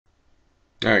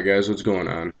Alright guys, what's going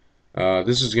on?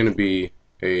 This is going to be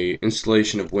a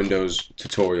installation of Windows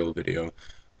tutorial video.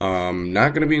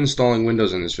 Not going to be installing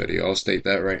Windows in this video, I'll state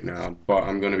that right now, but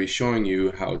I'm going to be showing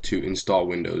you how to install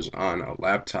Windows on a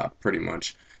laptop pretty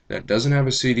much that doesn't have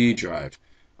a CD drive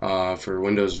for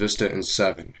Windows Vista and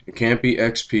 7. It can't be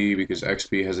XP because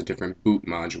XP has a different boot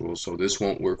module, so this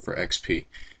won't work for XP.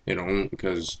 It won't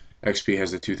because XP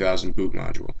has the 2000 boot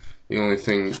module. The only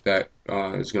thing that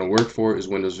is going to work for is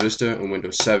Windows Vista and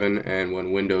Windows 7, and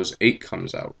when Windows 8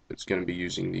 comes out, it's going to be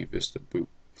using the Vista boot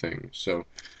thing. So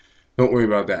don't worry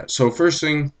about that. So first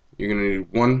thing, you're going to need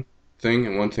one thing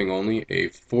and one thing only, a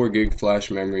 4 gig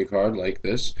flash memory card like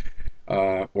this,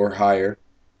 or higher.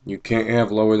 You can't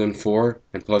have lower than 4,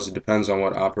 and plus it depends on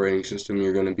what operating system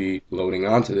you're going to be loading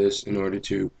onto this in order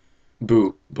to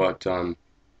boot. But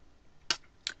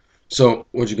so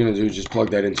what you're going to do is just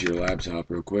plug that into your laptop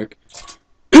real quick.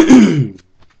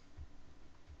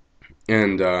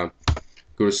 And go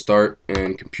to Start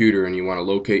and Computer, and you want to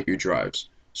locate your drives.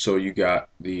 So you got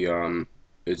the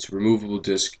it's removable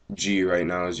disk G right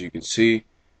now, as you can see,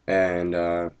 and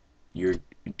your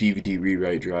DVD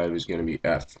rewrite drive is going to be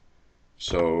F.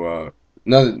 So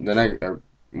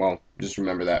well, just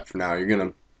remember that for now. You're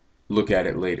going to look at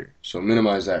it later. So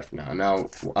minimize that for now. Now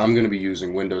I'm going to be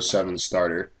using Windows 7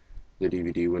 Starter, the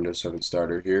DVD Windows 7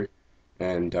 Starter here,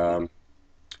 and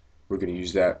we're going to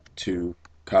use that to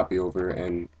copy over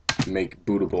and make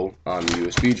bootable on the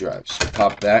USB drive. So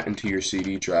pop that into your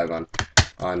CD drive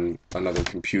on another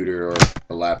computer or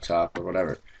a laptop or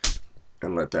whatever,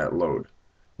 and let that load.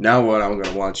 Now what I'm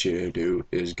going to want you to do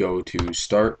is go to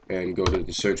Start and go to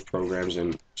the search programs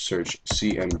and search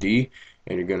CMD,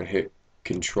 and you're going to hit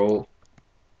Control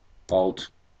Alt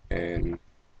and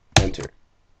Enter.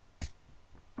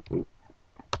 Ooh,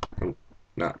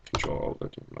 not Control Alt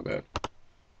Enter, my bad.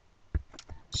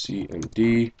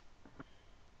 CMD,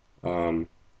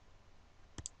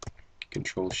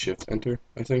 Control Shift Enter,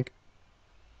 I think.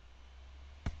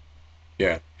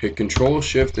 Yeah, hit Control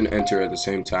Shift and Enter at the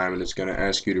same time, and it's going to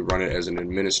ask you to run it as an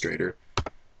administrator.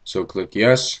 So click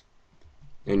Yes,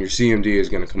 and your CMD is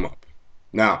going to come up.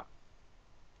 Now,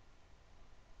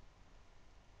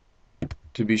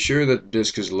 to be sure that the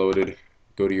disk is loaded,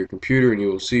 go to your computer and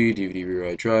you will see DVD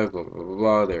rewrite drive, blah blah blah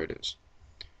blah. There it is.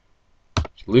 So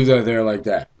leave that there like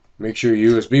that. Make sure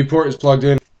your USB port is plugged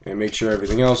in, and make sure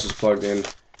everything else is plugged in.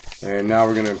 And now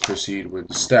we're going to proceed with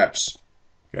the steps.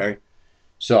 Okay,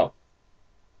 so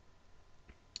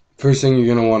first thing you're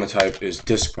going to want to type is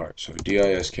DISKPART, so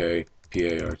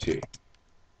DISKPART,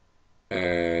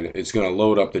 and it's going to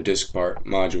load up the DISKPART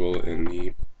module in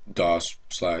the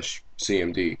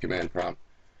DOS/CMD command prompt.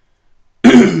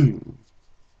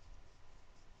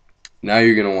 Now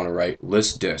you're going to want to write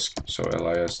list disk, so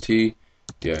list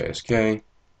disk,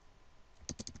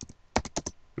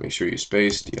 make sure you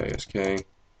space disk,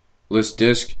 list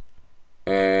disk,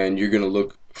 and you're going to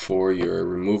look for your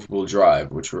removable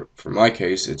drive, which for my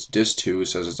case it's disk 2. It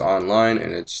says it's online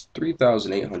and it's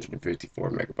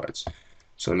 3,854 megabytes.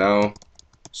 So now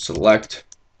select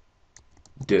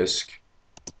disk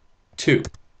 2.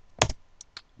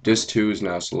 Disk 2 is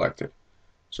now selected.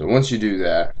 So once you do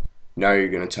that, now you're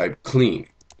going to type clean.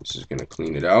 This is going to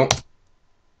clean it out.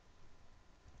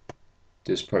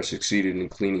 This part succeeded in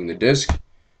cleaning the disk.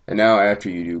 And now after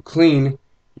you do clean,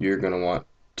 you're going to want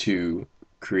to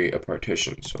create a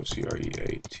partition. So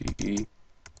CREATEPARTITION,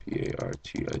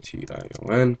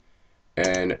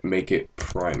 and make it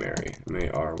primary,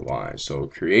 MARY. So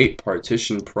create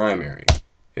partition primary.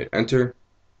 Hit enter.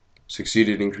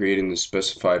 Succeeded in creating the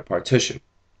specified partition.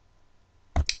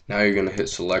 Now you're going to hit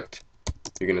select.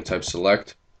 You're going to type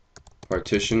select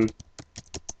partition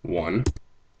 1.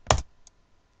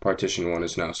 Partition 1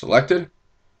 is now selected,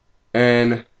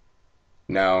 and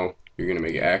now you're going to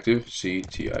make it active,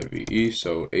 CTIVE,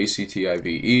 so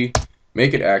ACTIVE,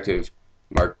 make it active,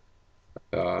 marked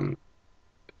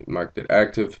it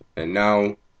active, and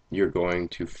now you're going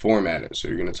to format it. So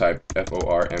you're going to type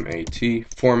FORMAT,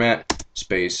 format,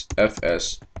 space,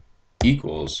 FS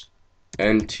equals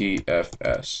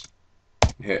NTFS.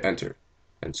 Hit enter.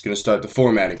 And it's going to start the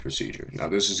formatting procedure. Now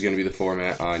this is going to be the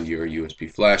format on your USB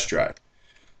flash drive.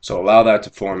 So allow that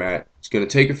to format. It's going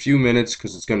to take a few minutes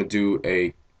because it's going to do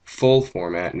a full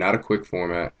format, not a quick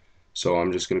format. So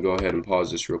I'm just going to go ahead and pause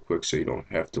this real quick so you don't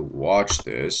have to watch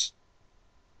this.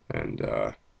 And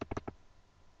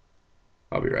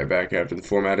I'll be right back after the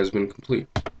format has been complete.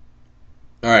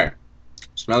 Alright,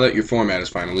 so now that your format is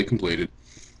finally completed,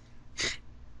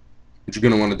 what you're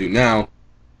going to want to do now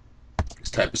is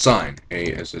type assign,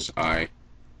 ASSI. It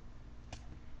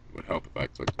would help if I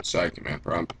clicked the side command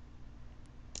prompt,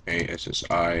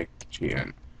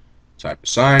 ASSIGN. type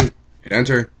assign, hit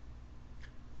enter.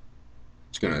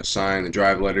 It's going to assign the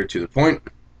drive letter to the point.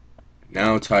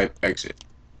 Now type exit.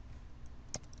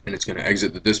 And it's going to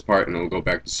exit the diskpart, and it will go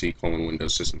back to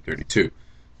C:\Windows System 32.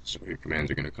 So your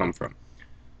commands are going to come from.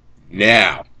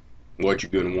 Now, what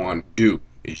you're going to want to do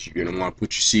is you're going to want to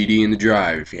put your CD in the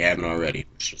drive if you haven't already,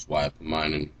 which is why I put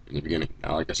mine in the beginning.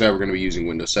 Now, like I said, we're going to be using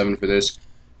Windows 7 for this,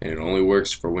 and it only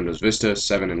works for Windows Vista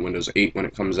 7 and Windows 8 when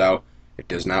it comes out. It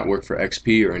does not work for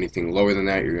XP or anything lower than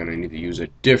that. You're going to need to use a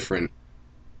different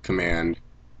command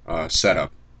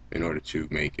setup in order to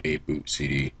make a boot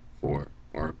CD for,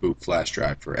 or a boot flash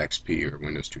drive for XP or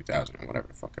Windows 2000 or whatever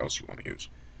the fuck else you want to use.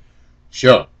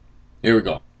 So, here we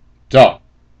go. So,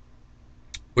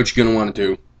 what you're going to want to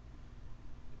do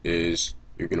is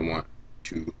you're going to want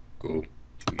to go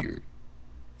to your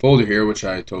folder here, which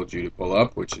I told you to pull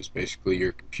up, which is basically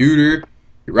your computer,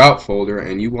 your route folder,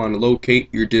 and you want to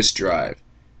locate your disk drive.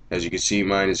 As you can see,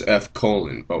 mine is F:,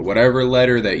 but whatever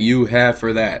letter that you have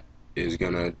for that is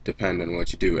going to depend on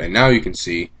what you do. And now you can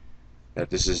see that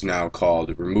this is now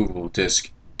called removable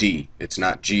disk D. It's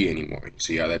not G anymore. You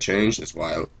see how that changed? That's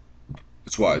why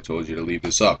I told you to leave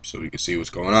this up, so you can see what's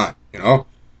going on, you know?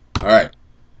 Alright,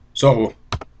 so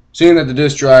seeing that the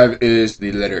disk drive is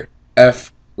the letter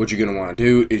F, what you're going to want to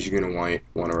do is you're going to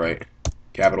want to write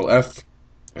capital F,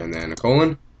 and then a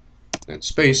colon, then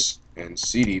space, and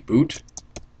CD boot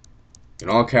in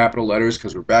all capital letters,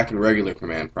 because we're back in regular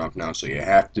command prompt now, so you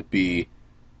have to be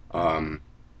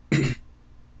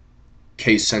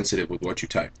case sensitive with what you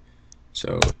type.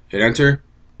 So hit enter,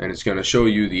 and it's going to show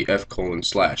you the F:/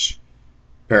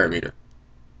 parameter.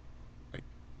 You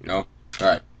know?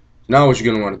 Alright. Now what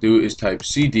you're going to want to do is type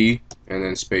CD and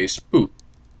then space boot.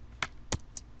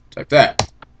 Type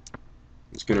that.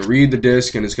 It's going to read the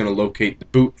disk and it's going to locate the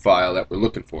boot file that we're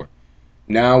looking for.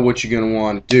 Now what you're going to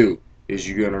want to do is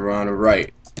you're going to want to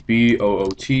write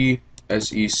BOOTSEC.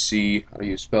 How do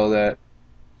you spell that?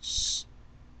 SEC.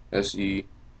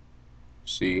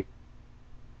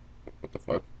 What the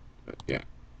fuck? Yeah.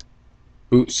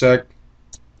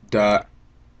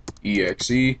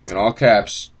 Bootsec.exe in all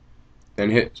caps. Then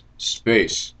hit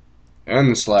space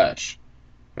and the slash,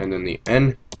 and then the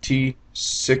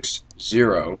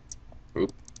NT60,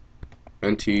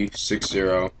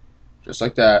 NT60, just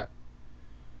like that.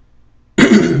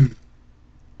 And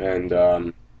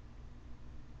then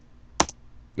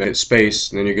hit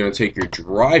space, and then you're going to take your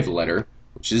drive letter,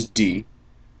 which is D.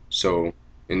 So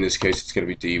in this case it's going to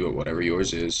be D, but whatever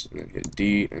yours is, and then hit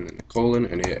D and then the colon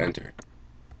and hit enter.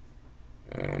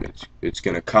 And it's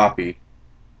going to copy.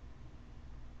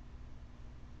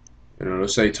 And it'll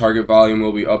say target volume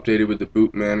will be updated with the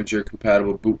boot manager,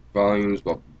 compatible boot volumes,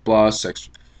 blah blah blah.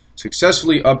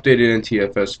 Successfully updated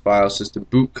NTFS file system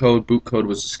boot code. Boot code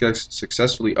was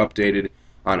successfully updated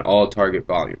on all target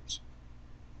volumes.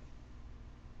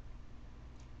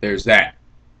 There's that.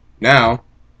 Now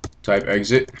type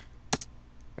exit,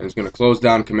 and it's going to close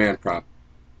down command prompt.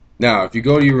 Now if you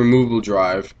go to your removable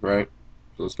drive, right?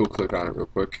 So let's go click on it real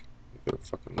quick. If it'll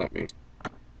fucking let me.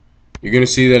 You're going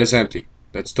to see that it's empty.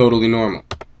 That's totally normal.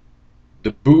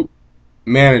 The boot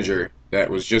manager that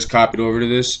was just copied over to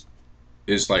this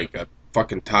is like a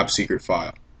fucking top secret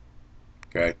file.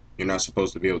 Okay? You're not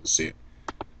supposed to be able to see it.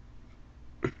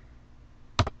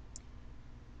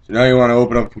 So now you want to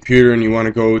open up a computer and you want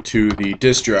to go to the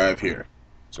disk drive here.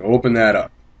 So open that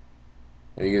up.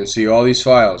 And you're going to see all these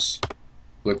files.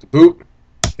 Click the boot,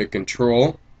 hit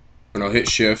control, and I'll hit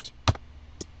shift.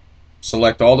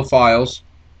 Select all the files.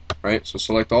 Right, so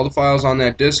select all the files on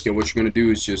that disk, and what you're going to do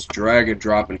is just drag and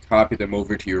drop and copy them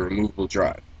over to your removable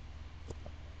drive.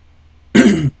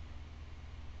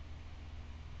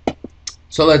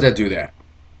 So let that do that.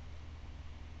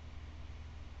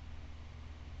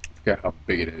 I forget how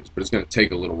big it is, but it's going to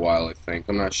take a little while, I think.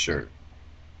 I'm not sure.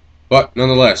 But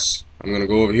nonetheless, I'm going to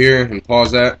go over here and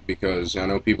pause that because I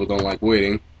know people don't like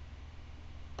waiting.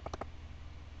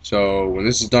 So when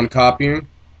this is done copying,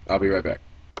 I'll be right back.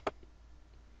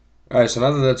 Alright, so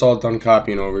now that that's all done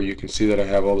copying over, you can see that I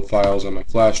have all the files on my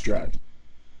flash drive.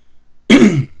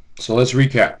 So let's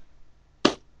recap.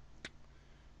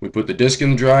 We put the disk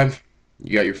in the drive.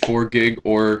 You got your 4 gig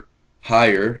or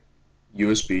higher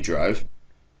USB drive.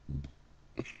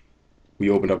 We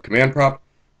opened up command prompt.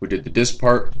 We did the disk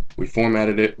part. We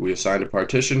formatted it. We assigned a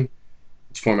partition.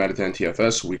 It's formatted to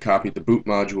NTFS. We copied the boot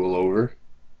module over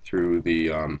through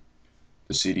the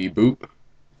CD boot.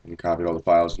 And copied all the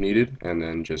files needed, and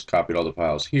then just copied all the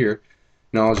files here.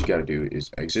 Now all you got to do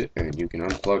is exit, and you can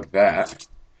unplug that.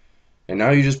 And now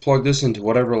you just plug this into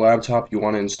whatever laptop you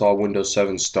want to install Windows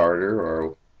 7 Starter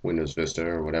or Windows Vista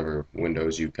or whatever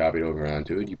Windows you copied over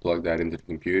onto it. You plug that into the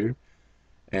computer,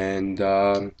 and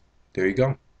there you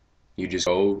go. You just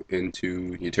go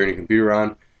into, you turn your computer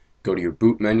on, go to your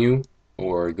boot menu,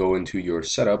 or go into your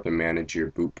setup and manage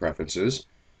your boot preferences,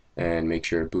 and make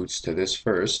sure it boots to this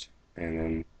first, and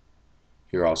then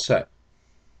you're all set.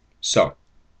 So,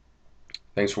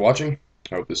 thanks for watching.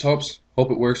 I hope this helps.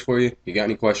 Hope it works for you. You got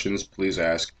any questions, please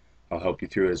ask. I'll help you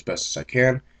through it as best as I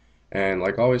can. And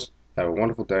like always, have a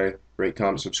wonderful day. Rate,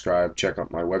 comment, subscribe. Check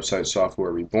out my website,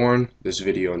 Software Reborn. This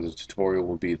video and the tutorial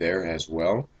will be there as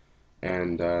well.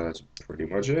 And that's pretty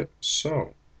much it.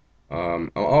 So,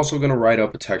 I'm also going to write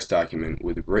up a text document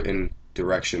with written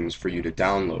directions for you to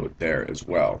download there as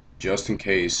well, just in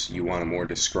case you want a more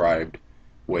described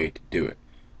way to do it.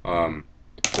 So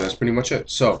that's pretty much it.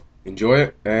 So, enjoy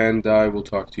it, and I will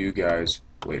talk to you guys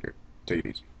later. Take it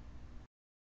easy.